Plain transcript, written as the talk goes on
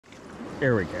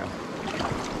There we go.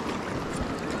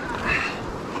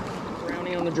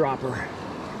 Brownie on the dropper.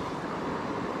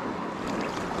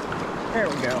 There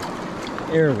we go.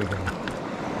 There we go.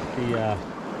 The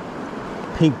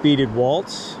pink beaded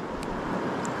waltz.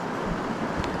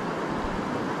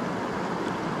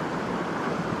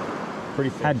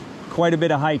 Pretty fish. Had quite a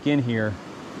bit of hike in here.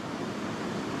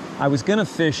 I was gonna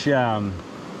fish a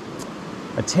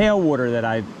tailwater that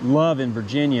I love in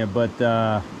Virginia, but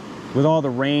with all the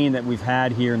rain that we've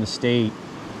had here in the state,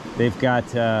 they've got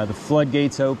the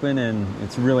floodgates open and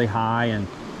it's really high, and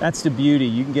that's the beauty.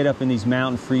 You can get up in these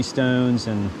mountain freestones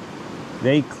and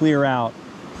they clear out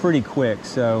pretty quick.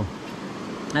 So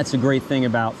that's a great thing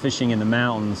about fishing in the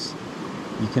mountains.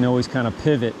 You can always kind of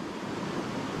pivot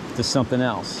to something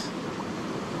else.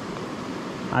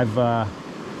 I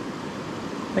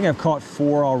think I've caught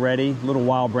 4 already, little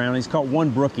wild brownies. Caught 1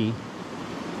 brookie,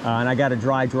 and I got a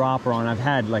dry dropper on. I've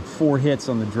had like 4 hits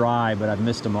on the dry, but I've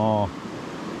missed them all.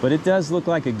 But it does look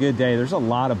like a good day. There's a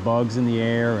lot of bugs in the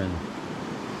air, and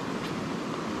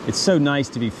it's so nice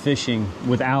to be fishing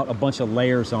without a bunch of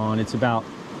layers on. It's about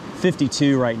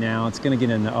 52 right now. It's gonna get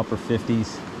in the upper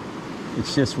 50s.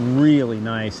 It's just really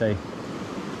nice.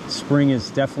 Spring is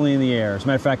definitely in the air. As a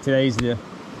matter of fact, today's the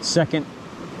 2nd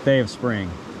day of spring.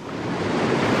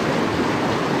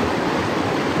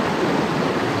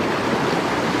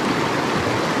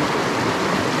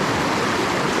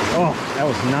 Oh, that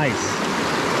was nice.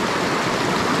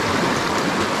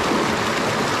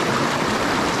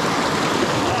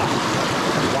 Oh,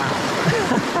 wow.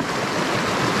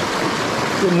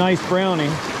 It's a nice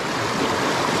brownie.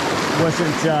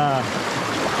 Wasn't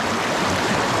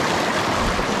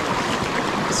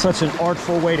such an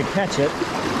artful way to catch it,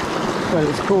 but it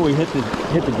was cool. We hit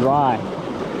the dry.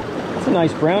 It's a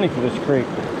nice brownie for this creek.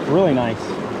 Really nice.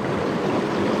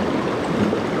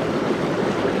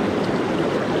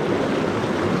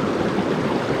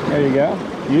 There you go.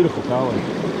 Beautiful color.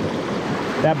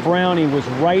 That brownie was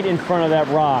right in front of that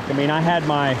rock. I mean, I had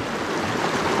my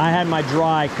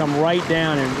dry come right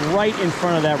down, and right in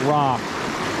front of that rock,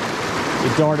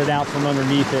 it darted out from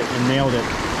underneath it and nailed it.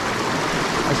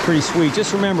 That's pretty sweet.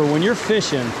 Just remember, when you're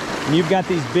fishing and you've got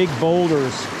these big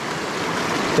boulders,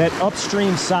 that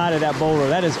upstream side of that boulder,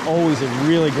 that is always a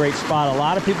really great spot. A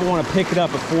lot of people want to pick it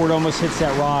up before it almost hits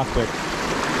that rock, but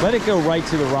let it go right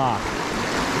to the rock.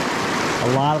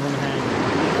 A lot of them hang.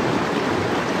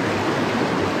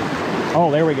 Oh,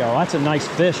 there we go. That's a nice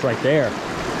fish right there.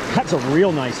 That's a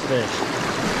real nice fish.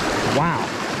 Wow.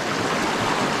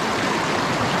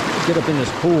 Get up in this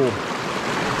pool.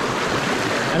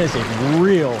 That is a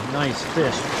real nice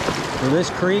fish for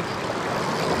this creek.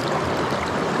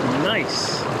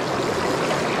 Nice.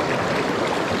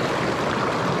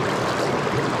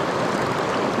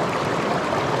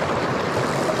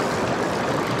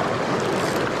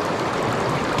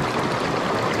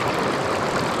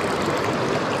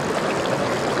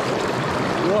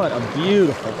 What a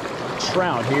beautiful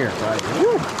trout here, guys.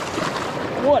 Woo!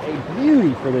 What a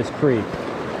beauty for this creek.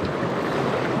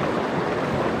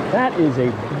 That is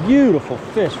a beautiful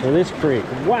fish for this creek.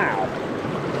 Wow.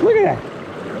 Look at that.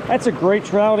 That's a great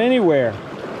trout anywhere.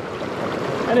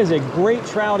 That is a great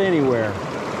trout anywhere.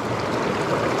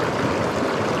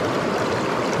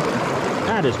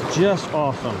 That is just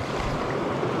awesome.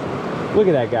 Look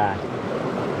at that guy.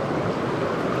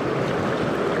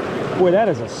 Boy, that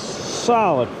is a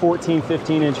solid 14,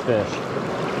 15-inch fish.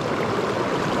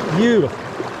 Beautiful.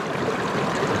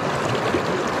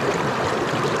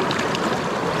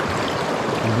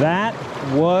 That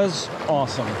was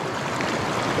awesome.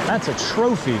 That's a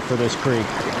trophy for this creek.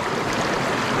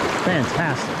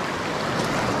 Fantastic.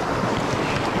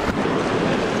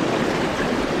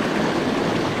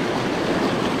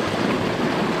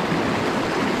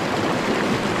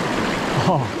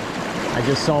 Oh, I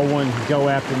just saw one go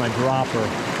after my dropper.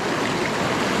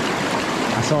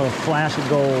 I saw the flash of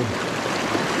gold.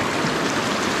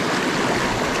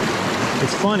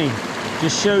 It's funny,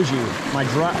 just shows you, my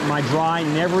dry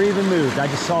never even moved. I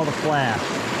just saw the flash.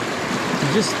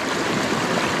 You just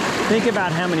think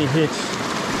about how many hits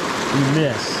you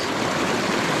miss.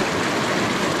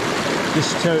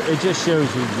 It just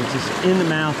shows you, it's just in the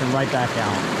mouth and right back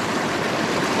out.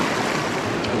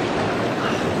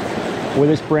 Boy,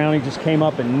 this brownie just came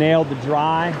up and nailed the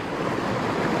dry.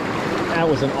 That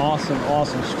was an awesome,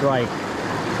 awesome strike.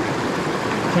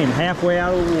 Came halfway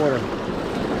out of the water.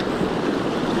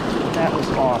 That was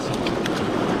awesome.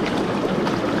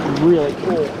 Really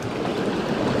cool.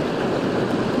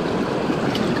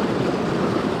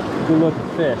 Good looking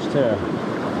fish too.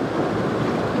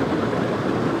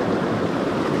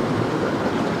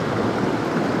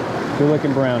 Good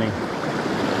looking brownie.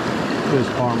 Those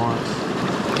car marks.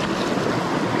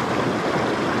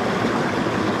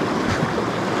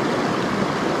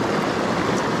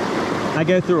 I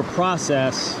go through a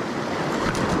process.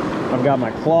 I've got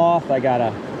my cloth, I got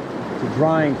a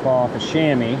drying cloth, a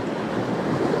chamois.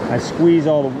 I squeeze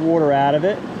all the water out of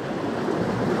it.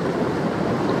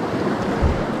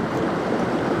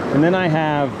 And then I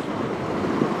have,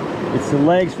 it's the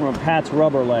legs from a Pat's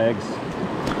rubber legs.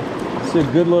 It's a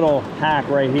good little hack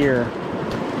right here.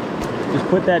 Just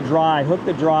put that dry, hook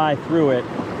the dry through it,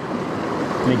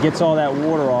 and it gets all that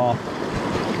water off.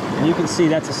 And you can see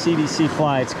that's a CDC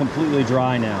fly. It's completely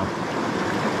dry now.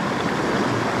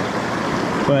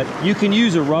 But you can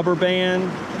use a rubber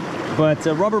band, but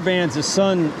rubber bands, the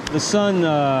sun, you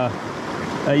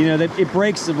know, it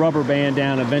breaks the rubber band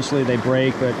down. Eventually they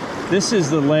break, but this is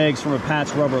the legs from a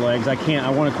Pat's rubber legs. I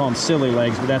want to call them silly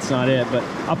legs, but that's not it. But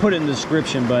I'll put it in the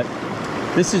description. But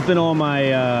this has been on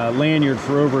my lanyard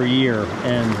for over a year,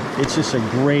 and it's just a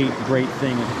great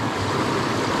thing.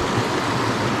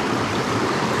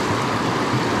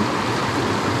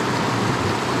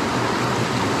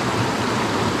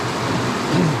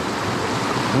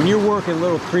 When you're working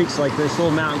little creeks like this, little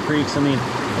mountain creeks, I mean,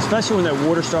 especially when that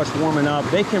water starts warming up,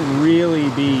 they can really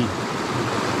be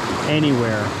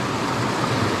anywhere.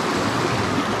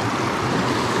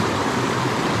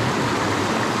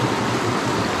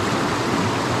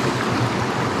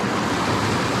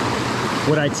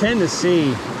 What I tend to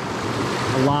see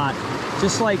a lot,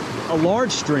 just like a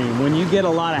large stream, when you get a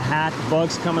lot of hack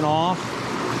bugs coming off,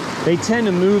 they tend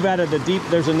to move out of the deep,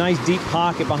 there's a nice deep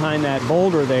pocket behind that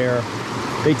boulder there.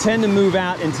 They tend to move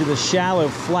out into the shallow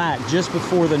flat just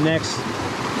before the next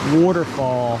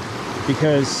waterfall,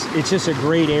 because it's just a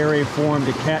great area for them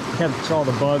to catch all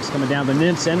the bugs coming down, the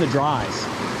nymphs and the dries.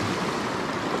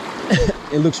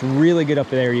 It looks really good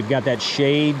up there. You've got that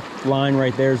shade line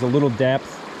right there. There's a little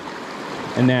depth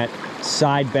and that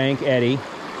side bank eddy.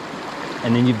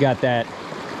 And then you've got that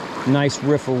nice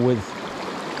riffle with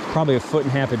probably a foot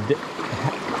and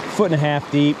a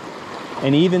half deep.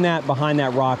 And even that behind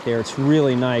that rock there, it's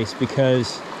really nice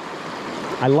because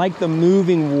I like the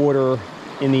moving water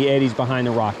in the eddies behind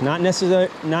the rock. Not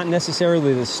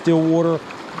necessarily the still water,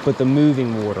 but the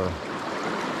moving water.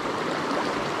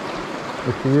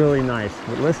 It's really nice.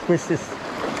 But let's push this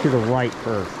to the right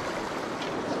first.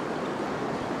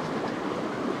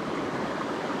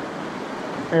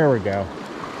 There we go.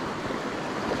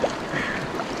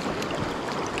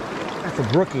 That's a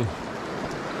brookie.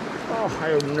 Oh, I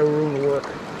have no room to work.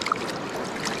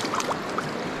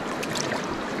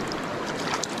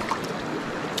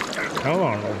 Come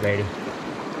on, little baby.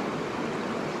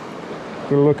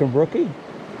 Good looking brookie.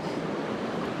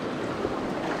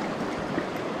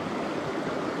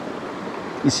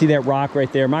 You see that rock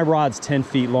right there? My rod's 10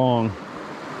 feet long,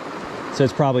 so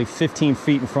it's probably 15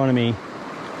 feet in front of me,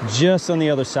 just on the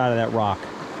other side of that rock.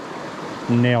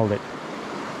 Nailed it.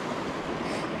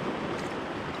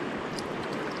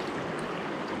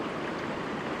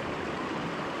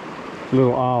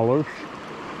 Little olives.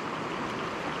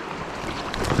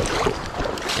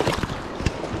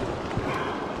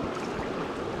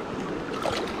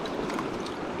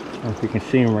 I don't know if you can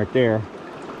see them right there.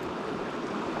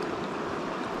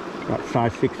 About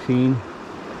size 16.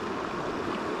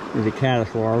 There's a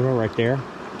caddis larva right there.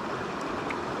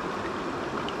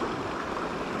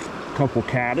 A couple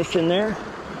caddis in there.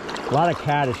 A lot of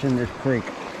caddis in this creek.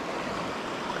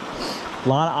 A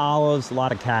lot of olives, a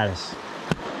lot of caddis.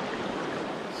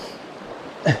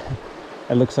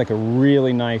 It looks like a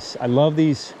really nice, I love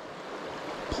these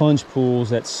plunge pools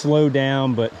that slow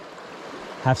down but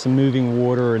have some moving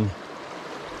water, and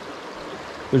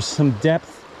there's some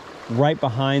depth right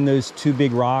behind those two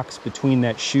big rocks between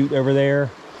that chute over there.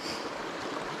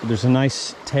 There's a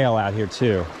nice tail out here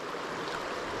too.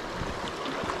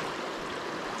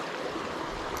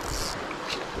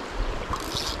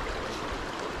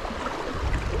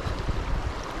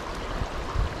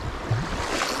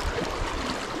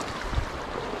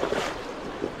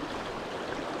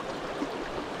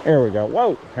 There we go.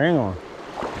 Whoa, hang on.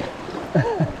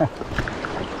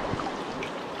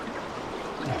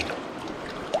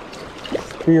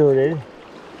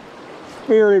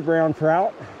 Spirited brown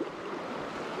trout.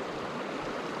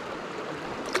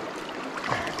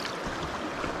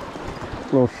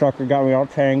 Little sucker got me all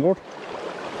tangled.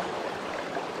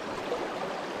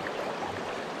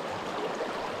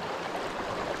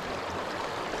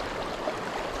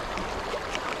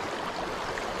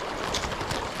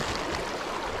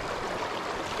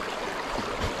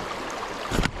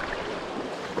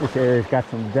 This area's got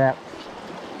some depth.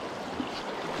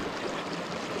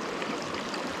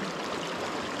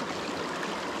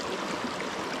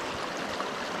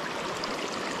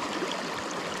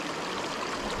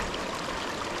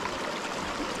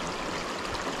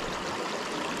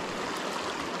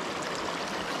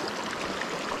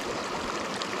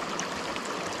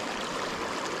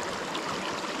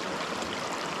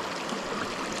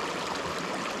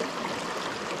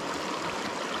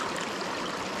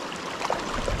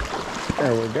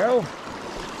 There we go.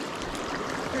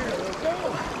 There we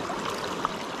go.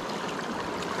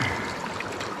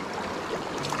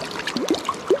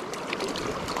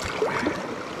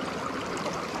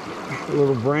 A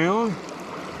little brown.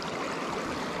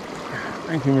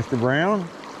 Thank you, Mr. Brown.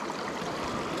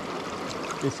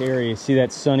 This area, see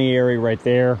that sunny area right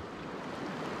there?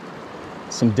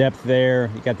 Some depth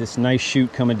there. You got this nice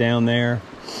chute coming down there.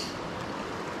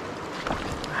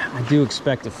 I do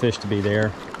expect a fish to be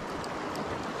there.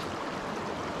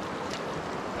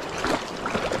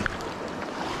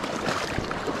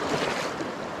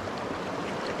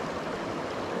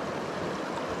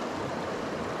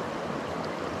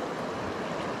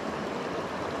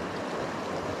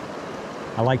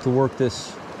 I like to work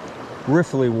this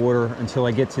riffly water until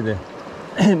I get to the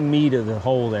meat of the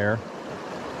hole there.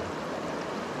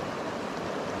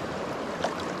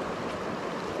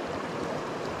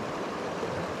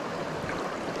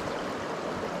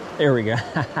 There we go.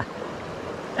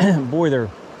 Boy, they're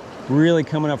really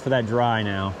coming up for that dry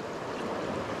now.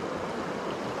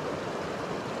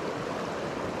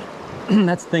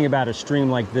 That's the thing about a stream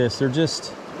like this.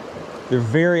 They're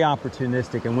very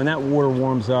opportunistic, and when that water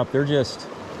warms up,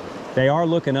 they are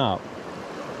looking up.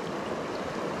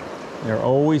 They're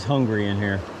always hungry in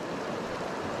here.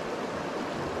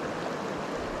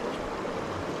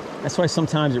 That's why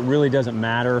sometimes it really doesn't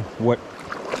matter what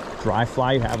dry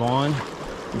fly you have on,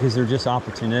 because they're just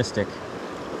opportunistic.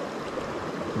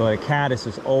 But a caddis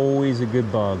is always a good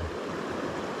bug.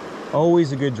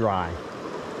 Always a good dry.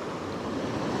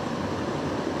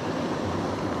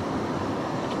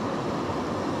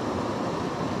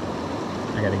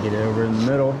 I gotta get it over in the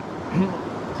middle.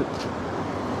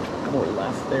 More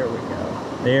left, there we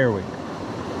go. There we go.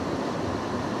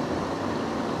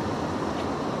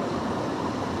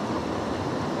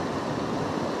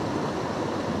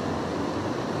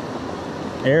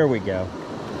 There we go.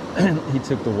 He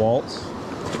took the waltz.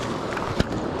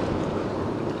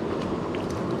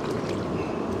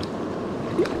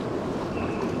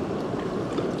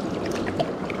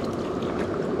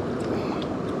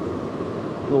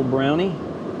 Little brownie.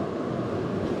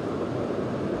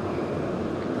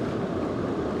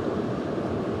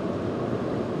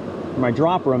 For my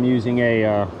dropper, I'm using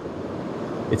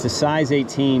it's a size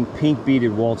 18 pink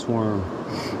beaded Walts Worm.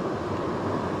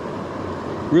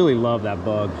 Really love that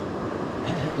bug.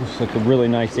 It's like a really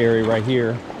nice area right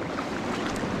here.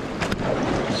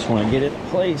 Just want to get it in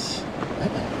place.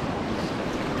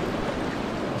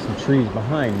 Some trees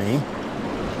behind me.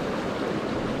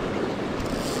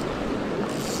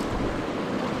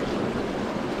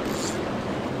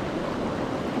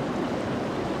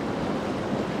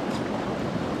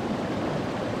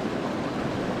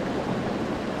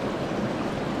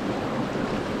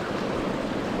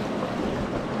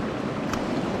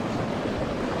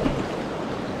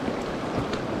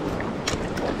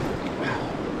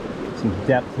 Some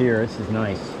depth here. This is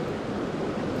nice.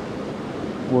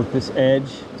 Work this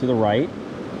edge to the right.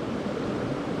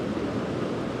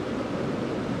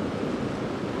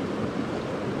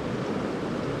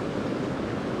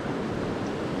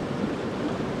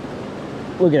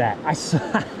 Look at that.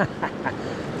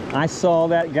 I saw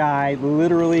that guy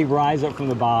literally rise up from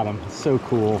the bottom. It's so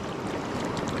cool.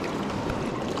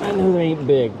 I know they ain't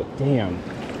big, but damn.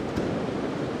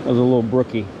 That was a little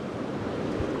brookie.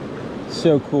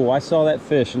 So cool. I saw that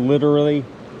fish literally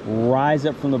rise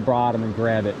up from the bottom and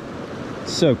grab it.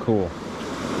 So cool.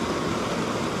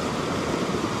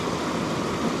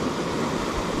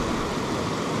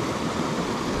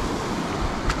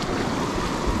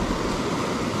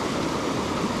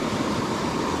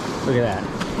 Look at that.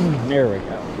 There we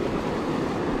go.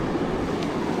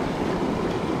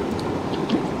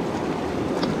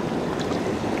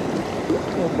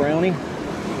 Little brownie.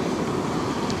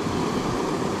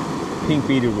 Pink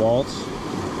beaded waltz.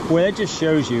 Boy, that just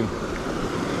shows you.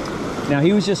 Now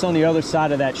he was just on the other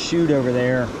side of that chute over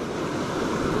there.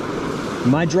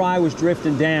 My dry was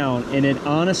drifting down and it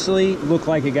honestly looked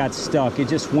like it got stuck. It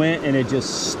just went and it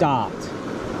just stopped.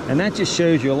 And that just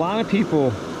shows you a lot of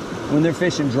people, when they're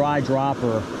fishing dry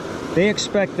dropper, they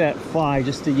expect that fly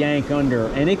just to yank under,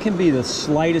 and it can be the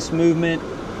slightest movement,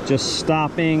 just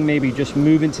stopping, maybe just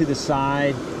moving to the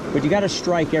side, but you got to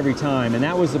strike every time, and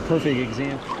that was the perfect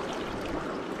example.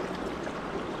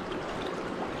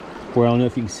 Boy, I don't know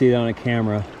if you can see that on a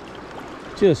camera.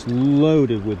 Just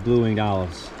loaded with blue-winged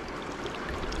olives.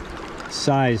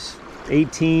 Size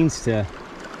 18s to,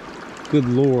 good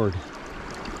Lord,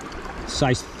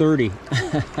 size 30.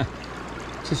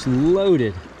 Just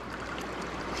loaded.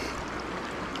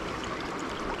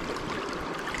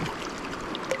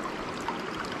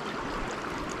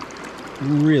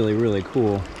 Really, really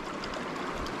cool.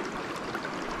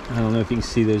 I don't know if you can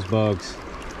see those bugs.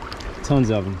 Tons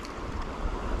of them.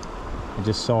 I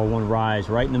just saw one rise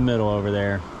right in the middle over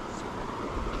there.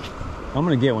 I'm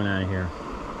gonna get one out of here.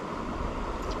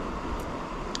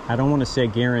 I don't want to say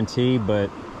guarantee,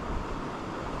 but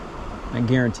I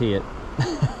guarantee it.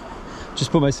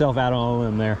 Just put myself out on a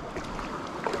limb there.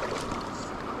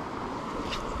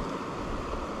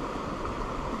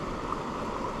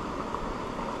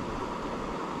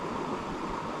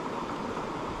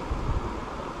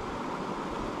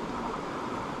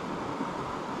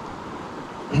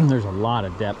 There's a lot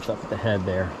of depth up the head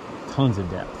there. Tons of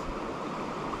depth.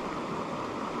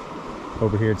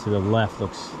 Over here to the left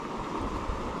looks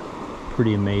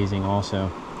pretty amazing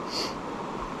also.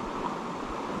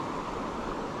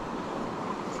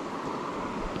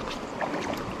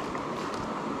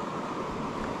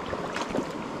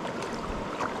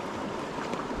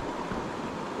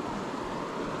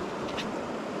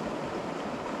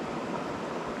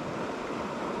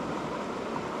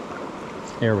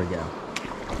 There we go.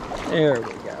 There we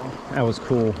go. That was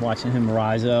cool watching him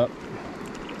rise up.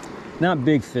 Not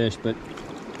big fish, but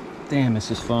damn,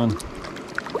 this is fun.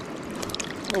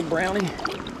 Little brownie.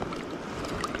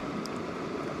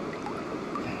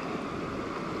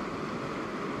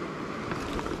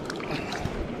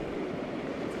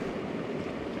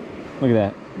 Look at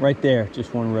that. Right there,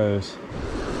 just one rose.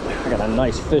 I got a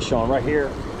nice fish on right here.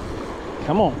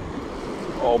 Come on.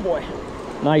 Oh boy.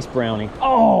 Nice brownie.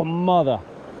 Oh, mother.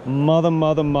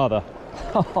 Mother.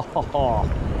 Oh,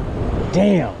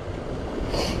 damn.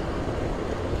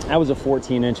 That was a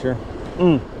 14-incher.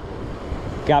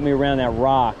 Got me around that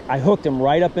rock. I hooked him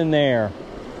right up in there.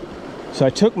 So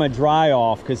I took my dry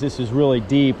off because this is really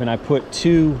deep, and I put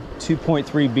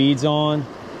 2.3 beads on.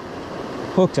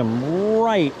 Hooked him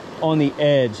right on the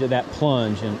edge of that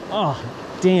plunge, and oh,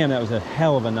 damn, that was a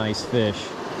hell of a nice fish.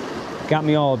 Got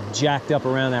me all jacked up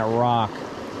around that rock.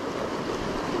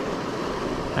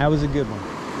 That was a good one.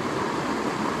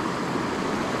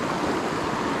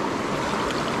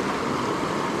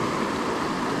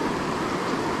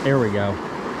 There we go.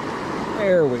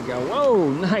 There we go.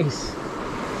 Whoa, nice.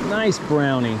 Nice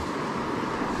brownie.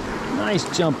 Nice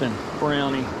jumping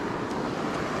brownie.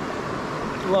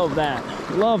 Love that.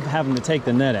 Love having to take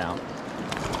the net out.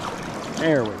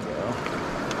 There we go.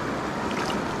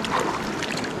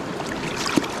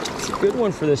 It's a good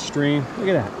one for this stream. Look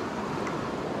at that.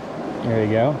 There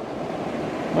you go.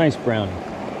 Nice brownie.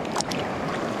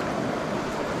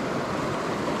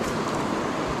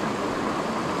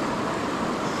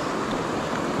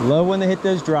 Love when they hit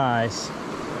those dries.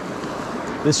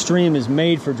 This stream is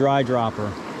made for dry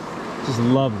dropper. Just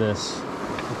love this.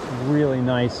 It's really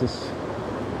nice. This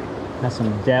has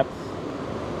some depth.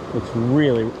 Looks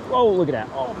really, oh, look at that.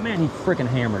 Oh man, he freaking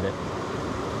hammered it.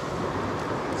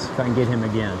 Let's see if I can get him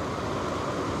again.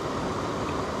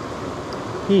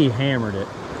 He hammered it.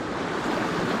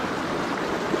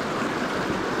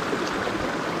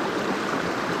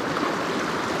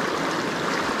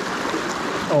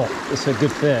 Oh, it's a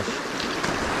good fish.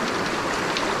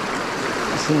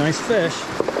 It's a nice fish.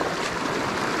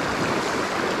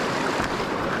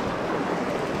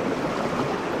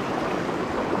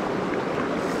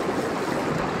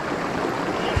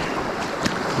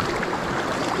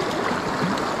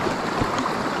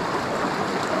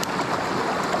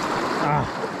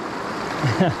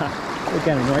 Look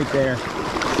at him right there.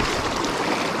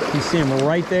 You see him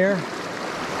right there?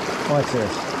 Watch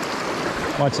this.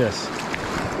 Watch this.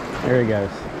 There he goes.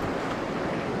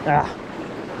 Ah,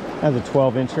 that's a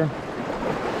 12-incher.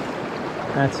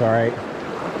 That's all right.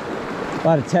 A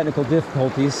lot of technical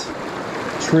difficulties.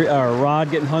 Rod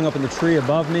getting hung up in the tree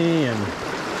above me and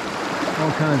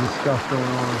all kinds of stuff going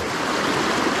on.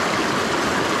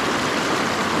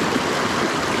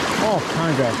 All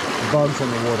kinds of bugs in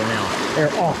the water now. There,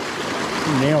 oh,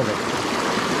 he nailed it.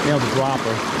 Nailed the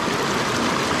dropper.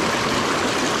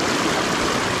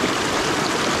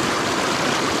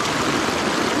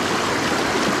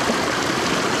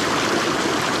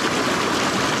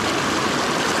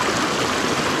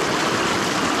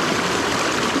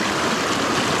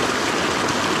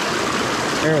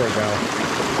 There we go.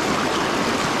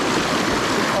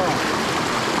 Oh.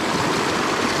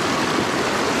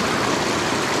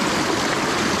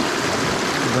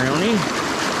 Brownie.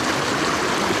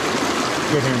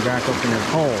 Get him back up in his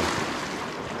hole.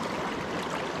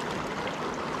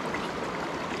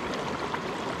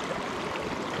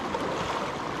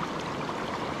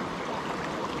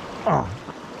 Oh,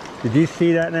 did you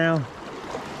see that now?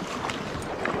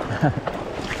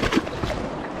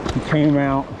 He came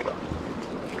out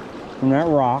from that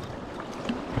rock.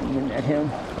 Let me net him.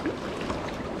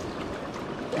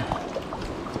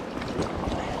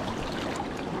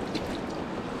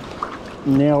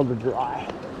 Nailed the dry.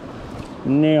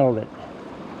 Nailed it.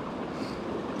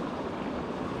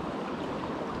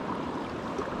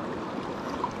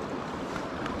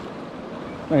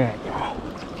 There you go.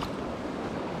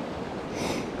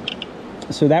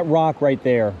 So that rock right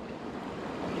there,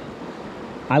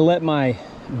 I let my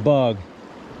bug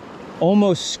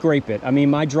almost scrape it. I mean,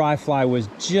 my dry fly was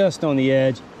just on the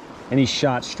edge and he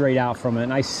shot straight out from it.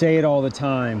 And I say it all the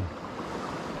time.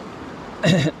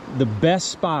 The best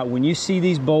spot when you see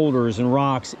these boulders and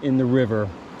rocks in the river,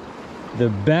 the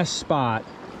best spot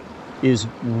is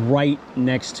right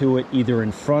next to it, either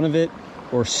in front of it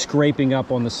or scraping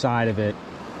up on the side of it.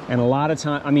 And a lot of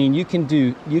time, I mean,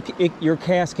 your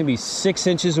cast can be 6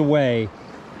 inches away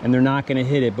and they're not going to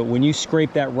hit it. But when you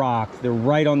scrape that rock, they're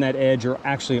right on that edge or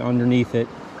actually underneath it,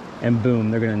 and boom,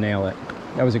 they're going to nail it.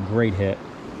 That was a great hit.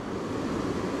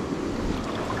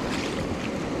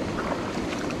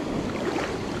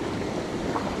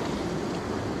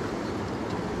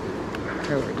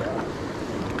 There we go.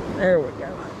 There we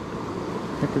go.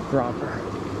 Hit the dropper.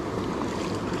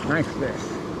 Nice fish.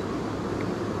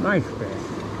 Nice fish.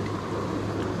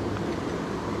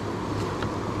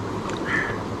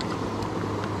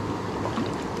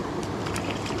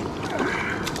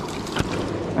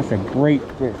 That's a great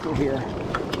fish here.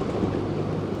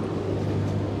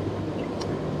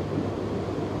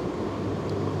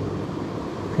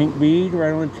 Pink bead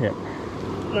right on the tip.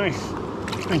 Nice.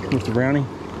 Thanks, Mr. Brownie.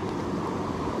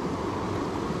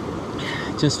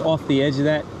 Just off the edge of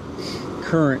that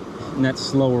current in that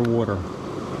slower water.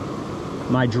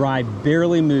 My dry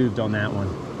barely moved on that one.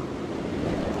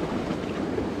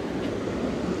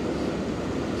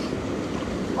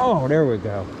 Oh, there we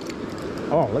go.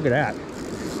 Oh, look at that.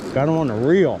 Got him on the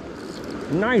reel.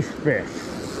 Nice fish.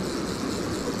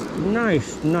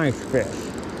 Nice, nice fish.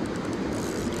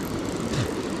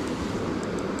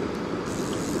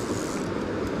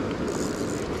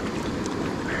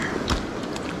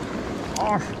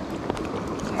 Awesome.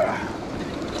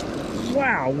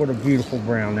 Wow, what a beautiful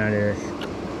brown that is.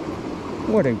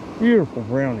 What a beautiful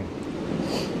brownie.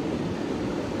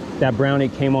 That brownie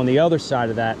came on the other side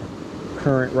of that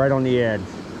current, right on the edge.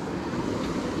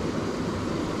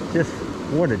 Just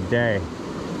what a day.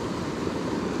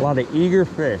 A lot of eager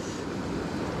fish.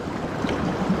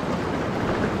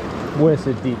 Boy, it's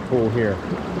a deep pool here.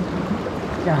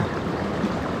 God.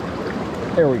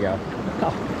 There we go.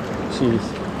 Oh, jeez.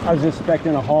 I was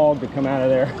expecting a hog to come out of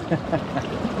there.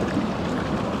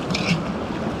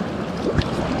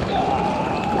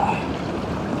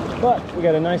 But we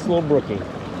got a nice little brookie.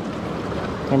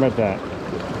 How about that?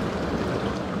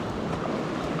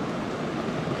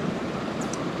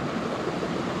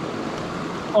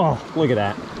 Oh, look at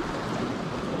that.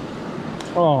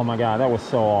 Oh my God, that was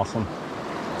so awesome.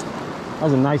 That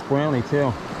was a nice brownie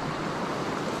too.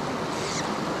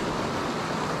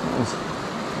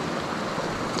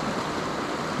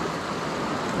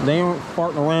 They aren't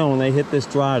farting around when they hit this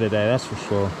dry today, that's for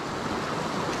sure.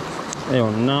 They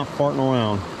are not farting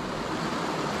around.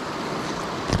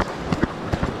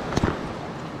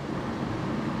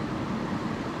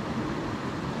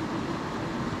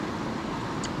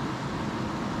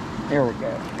 There we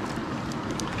go.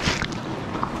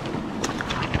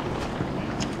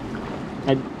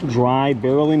 That dry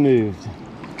barely moved.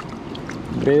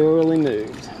 Barely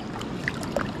moved.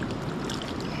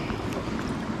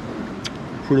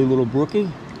 Pretty little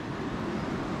brookie.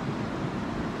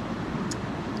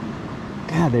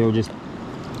 God, they were just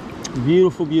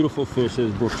beautiful, beautiful fish,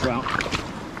 those brook trout.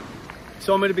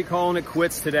 So I'm going to be calling it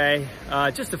quits today.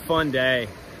 Just a fun day.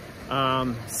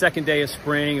 Second day of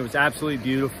spring. It was absolutely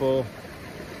beautiful.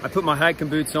 I put my hiking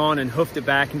boots on and hoofed it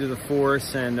back into the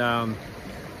forest, and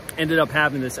ended up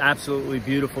having this absolutely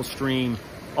beautiful stream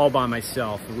all by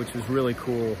myself, which was really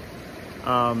cool. You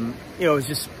know, it was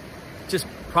just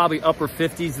probably upper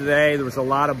 50s today. There was a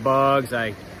lot of bugs.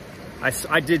 I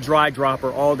did dry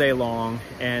dropper all day long,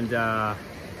 and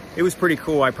it was pretty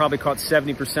cool. I probably caught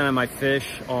 70% of my fish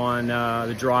on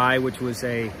the dry, which was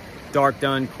a dark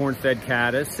dun Corn Fed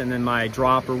Caddis, and then my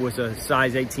dropper was a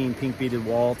size 18 pink beaded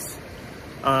Walts.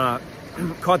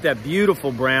 Caught that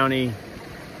beautiful brownie.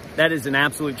 That is an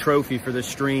absolute trophy for the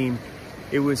stream.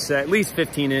 It was at least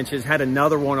 15 inches. Had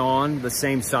another one on the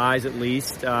same size at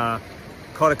least. Caught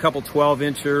a couple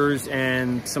 12-inchers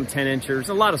and some 10-inchers.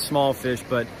 A lot of small fish,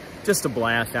 but just a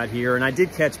blast out here. And I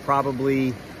did catch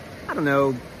probably, I don't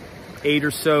know, 8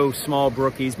 or so small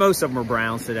brookies. Most of them are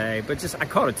browns today, but I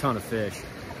caught a ton of fish.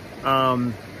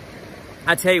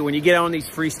 I tell you, when you get on these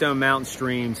freestone mountain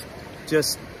streams,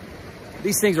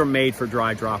 these things are made for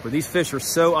dry dropper. These fish are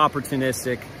so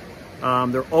opportunistic.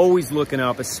 They're always looking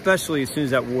up, especially as soon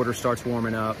as that water starts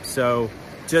warming up. So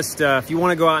just if you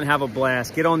want to go out and have a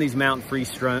blast, get on these mountain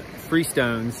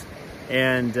freestones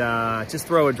and just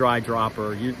throw a dry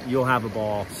dropper. You'll have a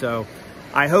ball. So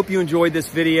I hope you enjoyed this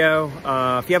video.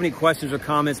 If you have any questions or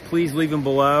comments, please leave them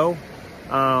below.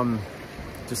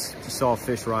 Just saw a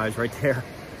fish rise right there.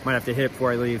 Might have to hit it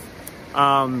before I leave.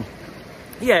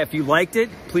 Yeah, if you liked it,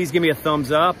 please give me a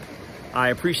thumbs up. I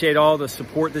appreciate all the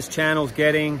support this channel's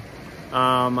getting.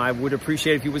 I would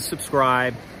appreciate if you would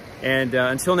subscribe. And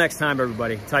until next time,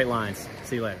 everybody, tight lines.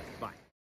 See you later.